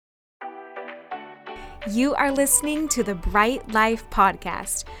You are listening to the Bright Life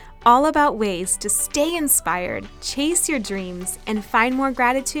Podcast, all about ways to stay inspired, chase your dreams, and find more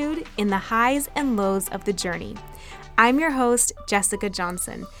gratitude in the highs and lows of the journey. I'm your host, Jessica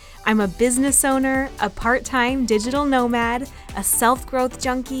Johnson. I'm a business owner, a part-time digital nomad, a self-growth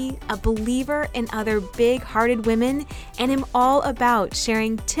junkie, a believer in other big-hearted women, and am all about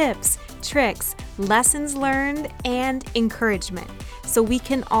sharing tips, tricks, lessons learned, and encouragement so we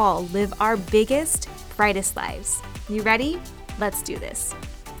can all live our biggest, brightest lives. You ready? Let's do this.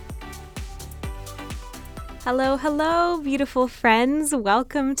 Hello, beautiful friends.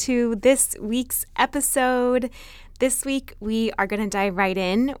 Welcome to this week's episode. This week, we are going to dive right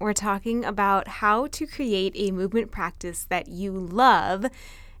in. We're talking about how to create a movement practice that you love,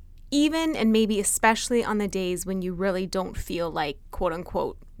 even and maybe especially on the days when you really don't feel like, quote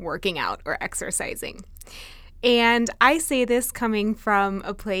unquote, working out or exercising. And I say this coming from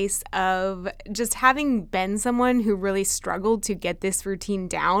a place of just having been someone who really struggled to get this routine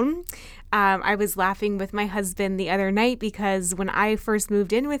down. I was laughing with my husband the other night because when I first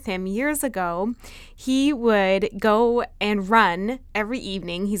moved in with him years ago, he would go and run every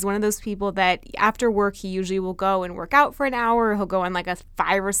evening. He's one of those people that after work, he usually will go and work out for an hour. He'll go on like a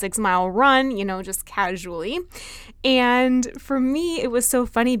 5 or 6 mile run, just casually. And for me, it was so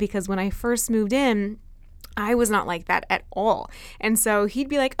funny because when I first moved in, I was not like that at all. And so he'd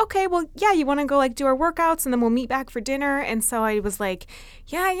be like, okay, well, yeah, you want to go do our workouts and then we'll meet back for dinner. And so I was like,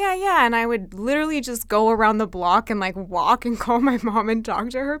 yeah. And I would literally just go around the block and walk and call my mom and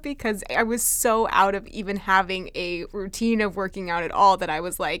talk to her because I was so out of even having a routine of working out at all that I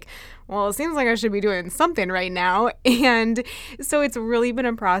was like, well, it seems like I should be doing something right now. And so it's really been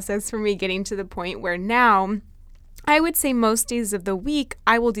a process for me getting to the point where now I would say most days of the week,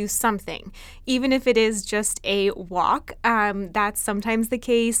 I will do something, even if it is just a walk. That's sometimes the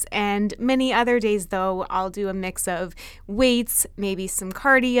case. And many other days, though, I'll do a mix of weights, maybe some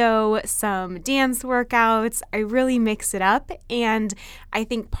cardio, some dance workouts. I really mix it up. And I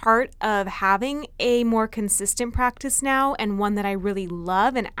think part of having a more consistent practice now and one that I really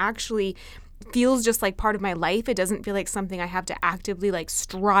love and actually feels just like part of my life, it doesn't feel like something I have to actively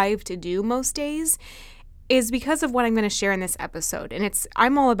strive to do most days, is because of what I'm going to share in this episode. And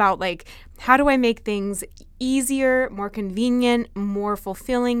I'm all about how do I make things easier, more convenient, more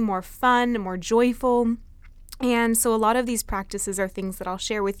fulfilling, more fun, more joyful. And so a lot of these practices are things that I'll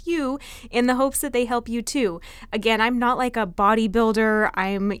share with you in the hopes that they help you too. Again, I'm not like a bodybuilder.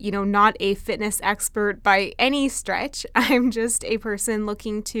 I'm, not a fitness expert by any stretch. I'm just a person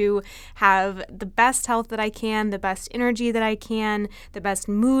looking to have the best health that I can, the best energy that I can, the best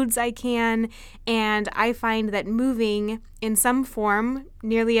moods I can. And I find that moving in some form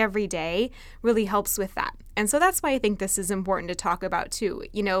nearly every day really helps with that. And so that's why I think this is important to talk about too.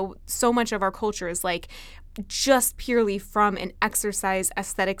 So much of our culture is just purely from an exercise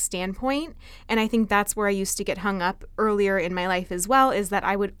aesthetic standpoint. And I think that's where I used to get hung up earlier in my life as well, is that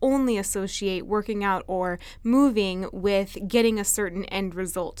I would only associate working out or moving with getting a certain end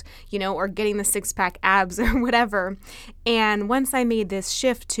result, or getting the 6-pack abs or whatever. And once I made this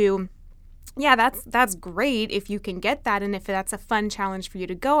shift to, yeah, that's great if you can get that and if that's a fun challenge for you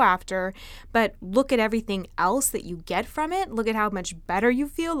to go after, but look at everything else that you get from it. Look at how much better you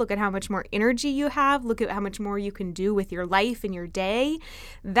feel. Look at how much more energy you have. Look at how much more you can do with your life and your day.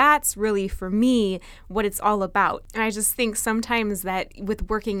 That's really, for me, what it's all about. And I just think sometimes that with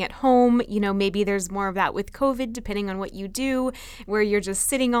working at home, maybe there's more of that with COVID, depending on what you do, where you're just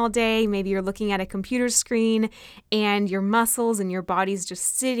sitting all day. Maybe you're looking at a computer screen and your muscles and your body's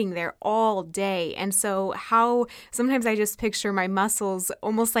just sitting there all day. And so how sometimes I just picture my muscles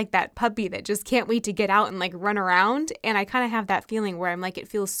almost like that puppy that just can't wait to get out and run around. And I kind of have that feeling where I'm it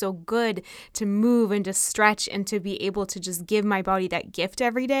feels so good to move and to stretch and to be able to just give my body that gift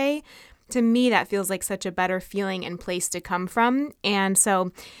every day. To me, that feels like such a better feeling and place to come from. And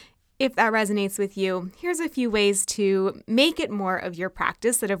so if that resonates with you, here's a few ways to make it more of your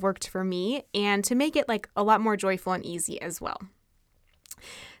practice that have worked for me and to make it a lot more joyful and easy as well.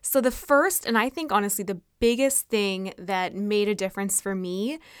 So the first, and I think honestly the biggest thing that made a difference for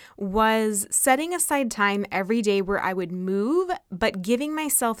me was setting aside time every day where I would move, but giving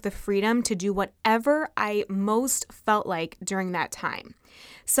myself the freedom to do whatever I most felt like during that time.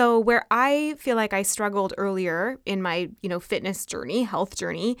 So where I feel like I struggled earlier in my, fitness journey, health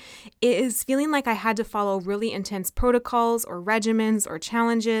journey, is feeling like I had to follow really intense protocols or regimens or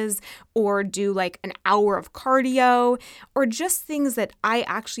challenges or do an hour of cardio or just things that I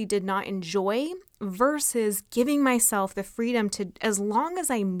actually did not enjoy versus giving myself the freedom to, as long as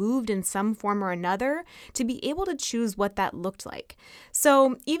I moved in some form or another, to be able to choose what that looked like.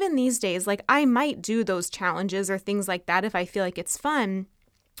 So even these days, like I might do those challenges or things like that if I feel like it's fun,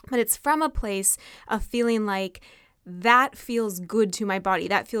 but it's from a place of feeling like that feels good to my body.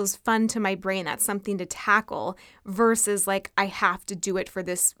 That feels fun to my brain. That's something to tackle versus like I have to do it for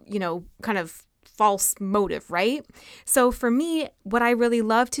this, kind of false motive, right? So for me, what I really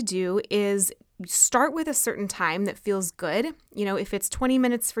love to do is start with a certain time that feels good. If it's 20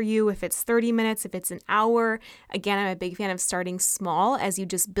 minutes for you, if it's 30 minutes, if it's an hour. Again, I'm a big fan of starting small as you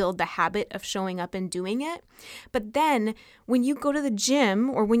just build the habit of showing up and doing it. But then when you go to the gym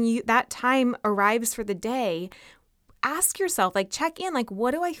or when that time arrives for the day, ask yourself, check in,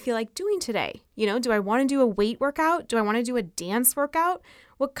 what do I feel like doing today? Do I want to do a weight workout? Do I want to do a dance workout?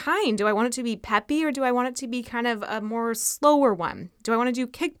 What kind? Do I want it to be peppy or do I want it to be kind of a more slower one? Do I want to do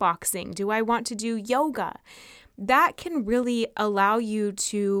kickboxing? Do I want to do yoga? That can really allow you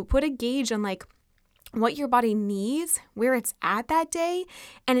to put a gauge on what your body needs, where it's at that day,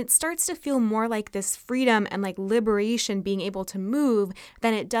 and it starts to feel more like this freedom and liberation being able to move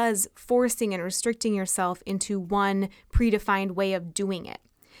than it does forcing and restricting yourself into one predefined way of doing it.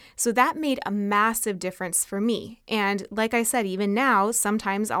 So that made a massive difference for me. And like I said, even now,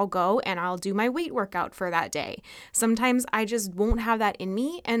 sometimes I'll go and I'll do my weight workout for that day. Sometimes I just won't have that in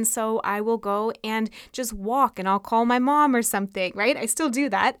me. And so I will go and just walk and I'll call my mom or something, right? I still do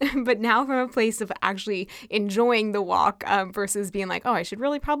that, but now from a place of actually enjoying the walk versus being like, oh, I should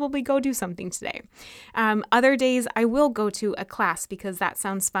really probably go do something today. Other days I will go to a class because that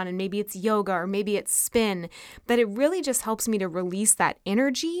sounds fun and maybe it's yoga or maybe it's spin, but it really just helps me to release that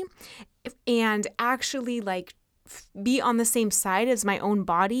energy and actually be on the same side as my own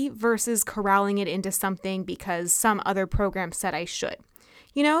body versus corralling it into something because some other program said I should.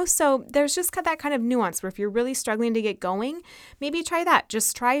 So there's just that kind of nuance where if you're really struggling to get going, maybe try that.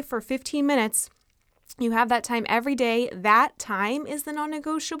 Just try for 15 minutes. You have that time every day. That time is the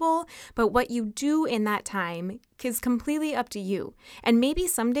non-negotiable, but what you do in that time is completely up to you. And maybe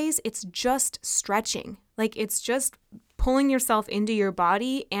some days it's just stretching. It's just pulling yourself into your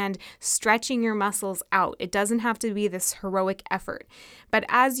body and stretching your muscles out. It doesn't have to be this heroic effort. But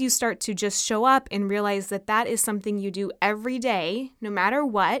as you start to just show up and realize that that is something you do every day, no matter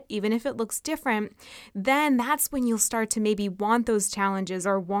what, even if it looks different, then that's when you'll start to maybe want those challenges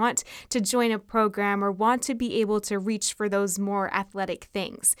or want to join a program or want to be able to reach for those more athletic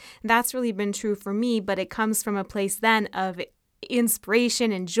things. That's really been true for me, but it comes from a place then of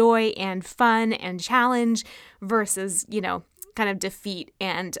inspiration and joy and fun and challenge versus, kind of defeat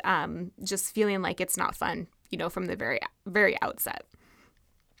and just feeling like it's not fun, from the very, very outset.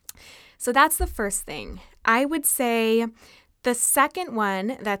 So that's the first thing. I would say the second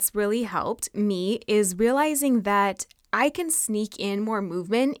one that's really helped me is realizing that I can sneak in more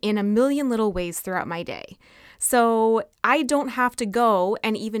movement in a million little ways throughout my day. So I don't have to go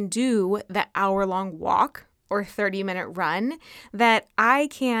and even do the hour-long walk or 30-minute run, that I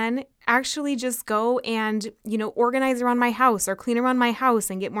can actually just go and, organize around my house or clean around my house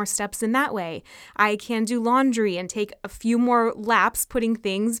and get more steps in that way. I can do laundry and take a few more laps putting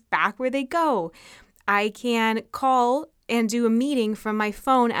things back where they go. I can call and do a meeting from my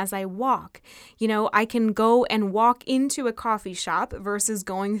phone as I walk. I can go and walk into a coffee shop versus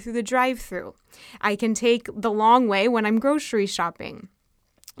going through the drive-thru. I can take the long way when I'm grocery shopping.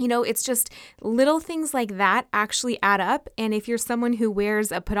 It's just little things like that actually add up. And if you're someone who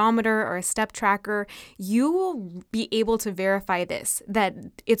wears a pedometer or a step tracker, you will be able to verify this, that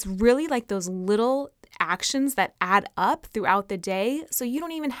it's really those little actions that add up throughout the day. So you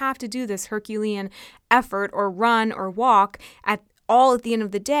don't even have to do this Herculean effort or run or walk at the end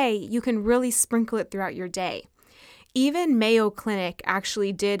of the day. You can really sprinkle it throughout your day. Even Mayo Clinic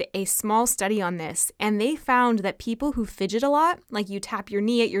actually did a small study on this, and they found that people who fidget a lot, like you tap your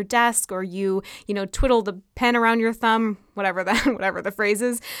knee at your desk or you twiddle the pen around your thumb, whatever the phrase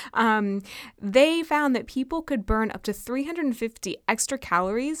is, they found that people could burn up to 350 extra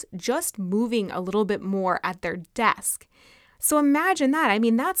calories just moving a little bit more at their desk. So imagine that. I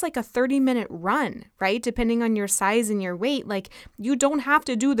mean, that's like a 30-minute run, right? Depending on your size and your weight. You don't have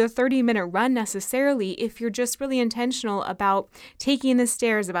to do the 30-minute run necessarily if you're just really intentional about taking the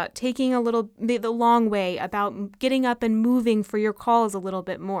stairs, about taking the long way, about getting up and moving for your calls a little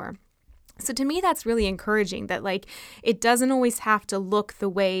bit more. So to me, that's really encouraging that it doesn't always have to look the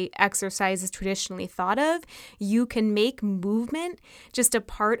way exercise is traditionally thought of. You can make movement just a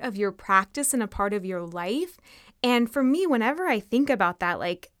part of your practice and a part of your life. And for me, whenever I think about that,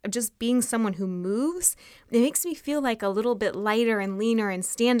 like just being someone who moves, it makes me feel like a little bit lighter and leaner and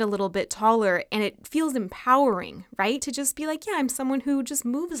stand a little bit taller. And it feels empowering, right? To just be like, yeah, I'm someone who just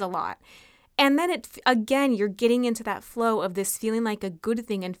moves a lot. And then again, you're getting into that flow of this feeling like a good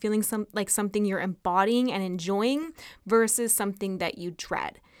thing and feeling like something you're embodying and enjoying versus something that you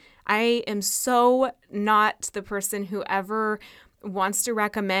dread. I am so not the person who ever wants to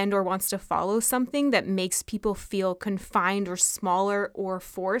recommend or wants to follow something that makes people feel confined or smaller or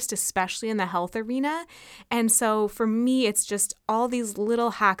forced, especially in the health arena. And so for me, it's just all these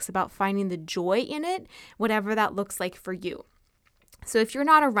little hacks about finding the joy in it, whatever that looks like for you. So if you're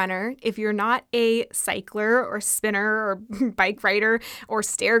not a runner, if you're not a cycler or spinner or bike rider or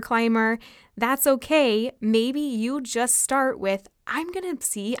stair climber, that's okay. Maybe you just start with, I'm going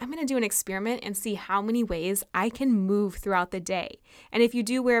to do an experiment and see how many ways I can move throughout the day. And if you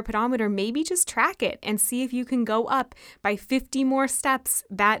do wear a pedometer, maybe just track it and see if you can go up by 50 more steps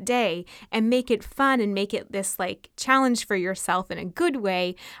that day and make it fun and make it this like challenge for yourself in a good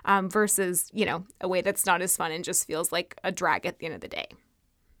way versus, a way that's not as fun and just feels like a drag at the end of the day.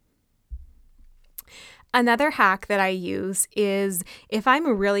 Another hack that I use is if I'm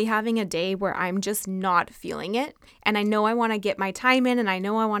really having a day where I'm just not feeling it and I know I want to get my time in and I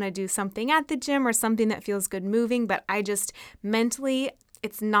know I want to do something at the gym or something that feels good moving, but I just mentally,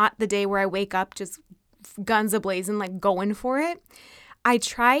 it's not the day where I wake up just guns a-blazing, like going for it. I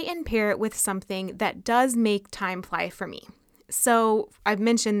try and pair it with something that does make time fly for me. So I've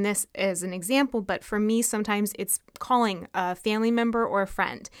mentioned this as an example, but for me, sometimes it's calling a family member or a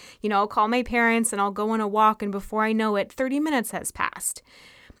friend. I'll call my parents and I'll go on a walk, and before I know it, 30 minutes has passed.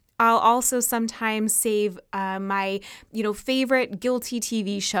 I'll also sometimes save my, favorite guilty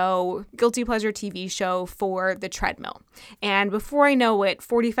pleasure TV show for the treadmill. And before I know it,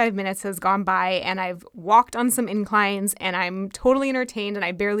 45 minutes has gone by and I've walked on some inclines and I'm totally entertained and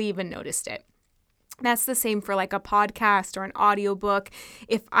I barely even noticed it. That's the same for like a podcast or an audiobook.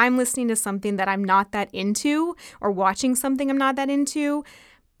 If I'm listening to something that I'm not that into or watching something I'm not that into,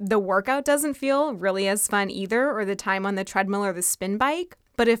 the workout doesn't feel really as fun either, or the time on the treadmill or the spin bike.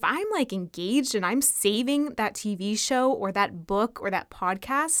 But if I'm like engaged and I'm saving that TV show or that book or that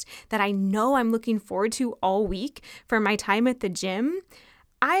podcast that I know I'm looking forward to all week for my time at the gym,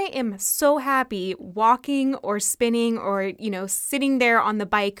 I am so happy walking or spinning or, sitting there on the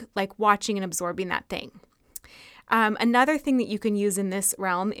bike, like watching and absorbing that thing. Another thing that you can use in this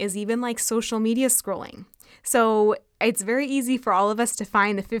realm is even like social media scrolling. So it's very easy for all of us to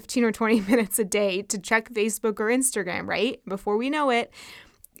find the 15 or 20 minutes a day to check Facebook or Instagram, right? Before we know it,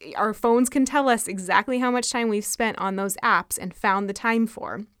 our phones can tell us exactly how much time we've spent on those apps and found the time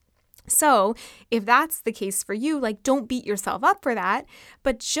for. So if that's the case for you, like don't beat yourself up for that,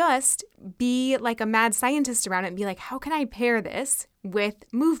 but just be like a mad scientist around it and be like, how can I pair this with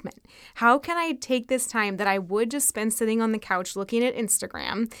movement? How can I take this time that I would just spend sitting on the couch looking at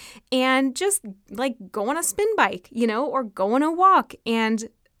Instagram and just like go on a spin bike, or go on a walk and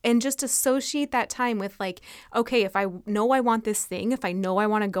just associate that time with like, okay, if I know I want this thing, if I know I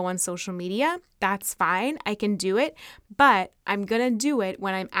want to go on social media, that's fine. I can do it, but I'm going to do it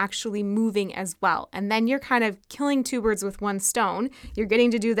when I'm actually moving as well. And then you're kind of killing two birds with one stone. You're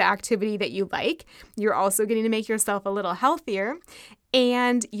getting to do the activity that you like. You're also getting to make yourself a little healthier,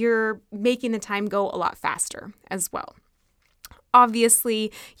 and you're making the time go a lot faster as well.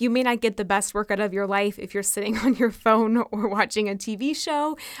 Obviously, you may not get the best workout of your life if you're sitting on your phone or watching a TV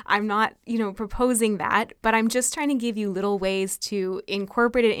show. I'm not, proposing that, but I'm just trying to give you little ways to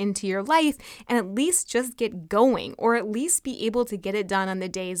incorporate it into your life and at least just get going, or at least be able to get it done on the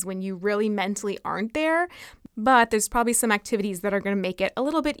days when you really mentally aren't there. But there's probably some activities that are going to make it a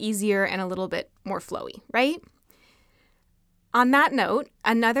little bit easier and a little bit more flowy, right? On that note,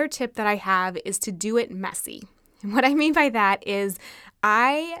 another tip that I have is to do it messy. And what I mean by that is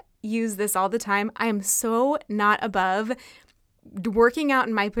I use this all the time. I am so not above working out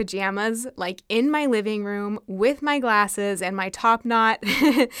in my pajamas, like in my living room with my glasses and my top knot.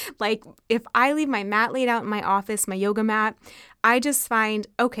 Like if I leave my mat laid out in my office, my yoga mat, I just find,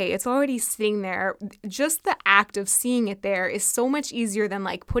 okay, it's already sitting there. Just the act of seeing it there is so much easier than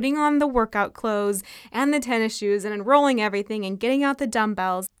like putting on the workout clothes and the tennis shoes and enrolling everything and getting out the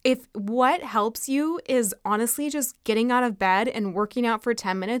dumbbells. If what helps you is honestly just getting out of bed and working out for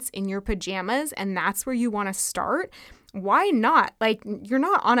 10 minutes in your pajamas, and that's where you want to start, why not? Like, you're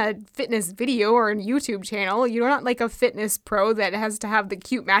not on a fitness video or a YouTube channel. You're not like a fitness pro that has to have the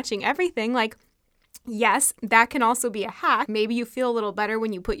cute matching everything. Like, Yes, that can also be a hack. Maybe you feel a little better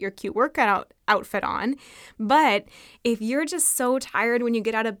when you put your cute workout outfit on. But if you're just so tired when you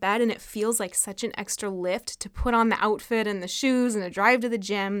get out of bed and it feels like such an extra lift to put on the outfit and the shoes and to drive to the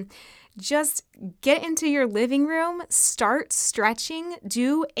gym, just get into your living room, start stretching,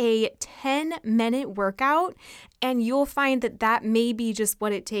 do a 10-minute workout, and you'll find that that may be just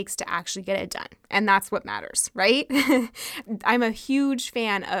what it takes to actually get it done. And that's what matters, right? I'm a huge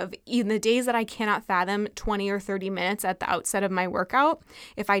fan of, even the days that I cannot fathom 20 or 30 minutes at the outset of my workout,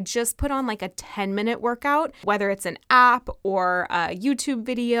 if I just put on like a 10-minute workout, whether it's an app or a YouTube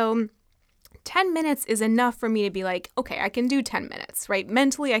video, 10 minutes is enough for me to be like, okay, I can do 10 minutes, right?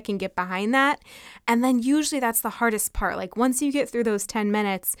 Mentally, I can get behind that. And then usually that's the hardest part. Like once you get through those 10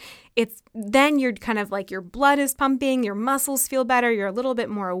 minutes, then you're kind of like your blood is pumping, your muscles feel better, you're a little bit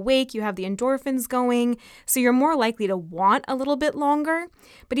more awake, you have the endorphins going. So you're more likely to want a little bit longer.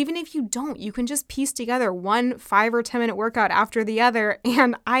 But even if you don't, you can just piece together one 5 or 10 minute workout after the other.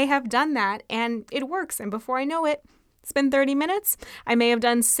 And I have done that and it works. And before I know it, it's been 30 minutes. I may have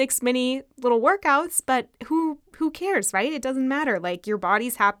done 6 mini little workouts, but who cares, right? It doesn't matter. Like your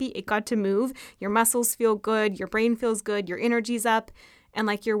body's happy. It got to move. Your muscles feel good. Your brain feels good. Your energy's up. And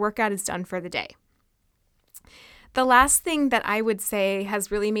like your workout is done for the day. The last thing that I would say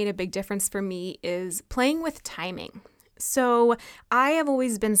has really made a big difference for me is playing with timing. So I have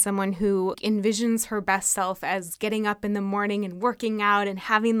always been someone who envisions her best self as getting up in the morning and working out and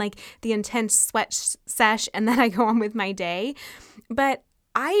having like the intense sweat sesh, and then I go on with my day. But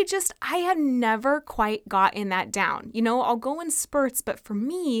I have never quite gotten that down. You know, I'll go in spurts, but for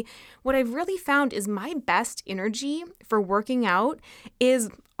me, what I've really found is my best energy for working out is,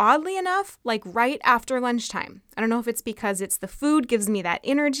 oddly enough, like right after lunchtime. I don't know if it's because it's the food gives me that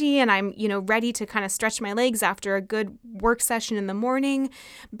energy and I'm, ready to kind of stretch my legs after a good work session in the morning.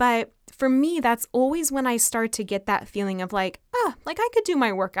 But for me, that's always when I start to get that feeling of like I could do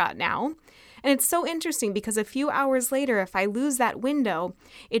my workout now. And it's so interesting because a few hours later, if I lose that window,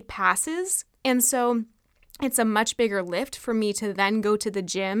 it passes. And so it's a much bigger lift for me to then go to the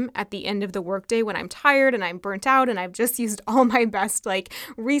gym at the end of the workday when I'm tired and I'm burnt out and I've just used all my best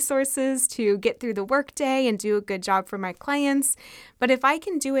resources to get through the workday and do a good job for my clients. But if I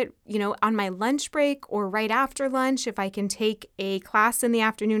can do it, on my lunch break or right after lunch, if I can take a class in the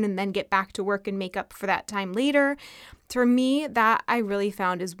afternoon and then get back to work and make up for that time later, for me, that I really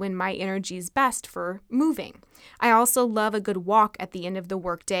found is when my energy is best for moving. I also love a good walk at the end of the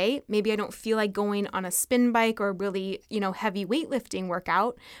workday. Maybe I don't feel like going on a spin bike or really, heavy weightlifting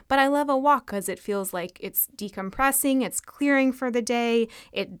workout, but I love a walk because it feels like it's decompressing, it's clearing for the day,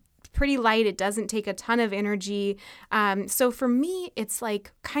 it's pretty light, it doesn't take a ton of energy. So for me, it's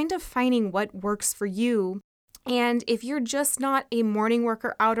like kind of finding what works for you. And if you're just not a morning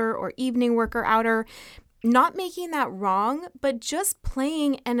worker outer or evening worker outer, not making that wrong, but just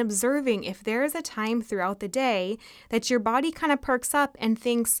playing and observing if there is a time throughout the day that your body kind of perks up and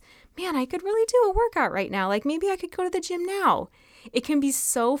thinks, man, I could really do a workout right now. Like maybe I could go to the gym now. It can be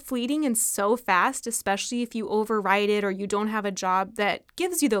so fleeting and so fast, especially if you override it or you don't have a job that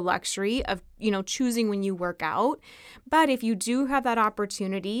gives you the luxury of, choosing when you work out. But if you do have that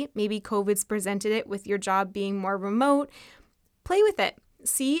opportunity, maybe COVID's presented it with your job being more remote, play with it.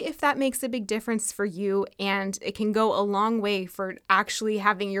 See if that makes a big difference for you, and it can go a long way for actually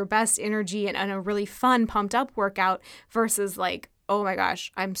having your best energy and a really fun, pumped up workout versus like, oh my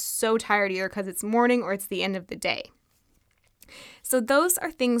gosh, I'm so tired either because it's morning or it's the end of the day. So those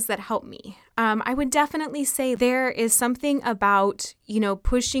are things that help me. I would definitely say there is something about,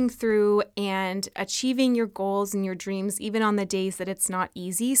 pushing through and achieving your goals and your dreams, even on the days that it's not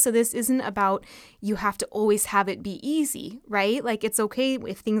easy. So this isn't about you have to always have it be easy, right? Like it's okay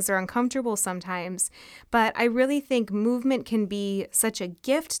if things are uncomfortable sometimes, but I really think movement can be such a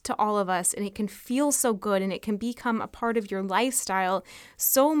gift to all of us, and it can feel so good, and it can become a part of your lifestyle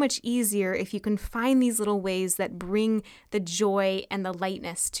so much easier if you can find these little ways that bring the joy and the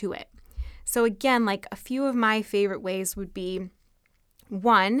lightness to it. So again, like a few of my favorite ways would be,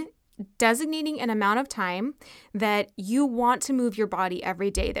 1, designating an amount of time that you want to move your body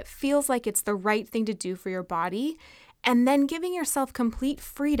every day that feels like it's the right thing to do for your body, and then giving yourself complete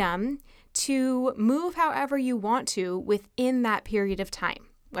freedom to move however you want to within that period of time.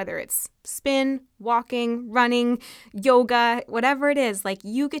 Whether it's spin, walking, running, yoga, whatever it is, like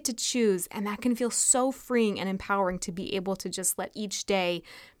you get to choose, and that can feel so freeing and empowering to be able to just let each day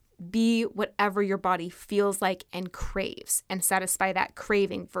be whatever your body feels like and craves, and satisfy that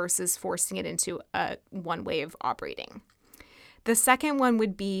craving versus forcing it into one way of operating. The second one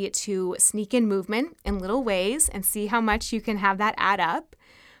would be to sneak in movement in little ways and see how much you can have that add up.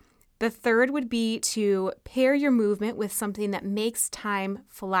 The third would be to pair your movement with something that makes time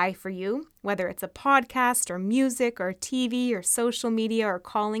fly for you, whether it's a podcast or music or TV or social media or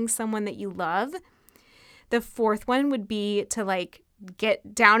calling someone that you love. The fourth one would be to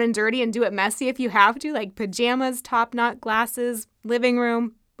get down and dirty and do it messy if you have to, like pajamas, top knot glasses, living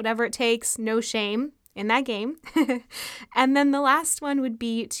room, whatever it takes, no shame in that game. And then the last one would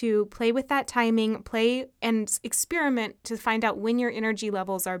be to play with that timing, play and experiment to find out when your energy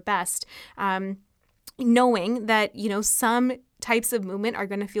levels are best. Knowing that, some types of movement are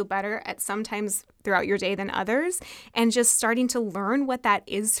going to feel better at some times throughout your day than others, and just starting to learn what that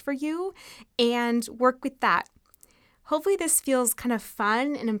is for you and work with that. Hopefully this feels kind of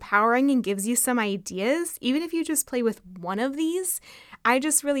fun and empowering and gives you some ideas, even if you just play with one of these. I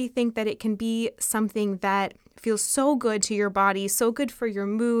just really think that it can be something that feels so good to your body, so good for your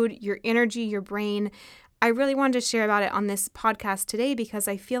mood, your energy, your brain. I really wanted to share about it on this podcast today because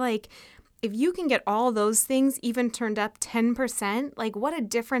I feel like if you can get all those things even turned up 10%, what a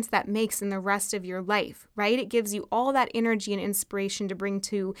difference that makes in the rest of your life, right? It gives you all that energy and inspiration to bring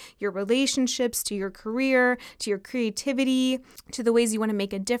to your relationships, to your career, to your creativity, to the ways you want to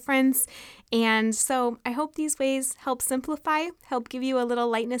make a difference. And so I hope these ways help simplify, help give you a little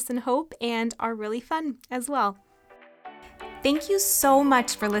lightness and hope, and are really fun as well. Thank you so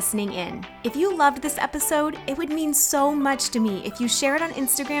much for listening in. If you loved this episode, it would mean so much to me if you share it on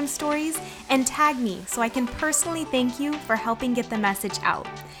Instagram stories and tag me so I can personally thank you for helping get the message out.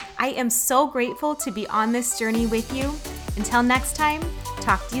 I am so grateful to be on this journey with you. Until next time,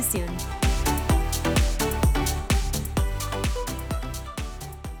 talk to you soon.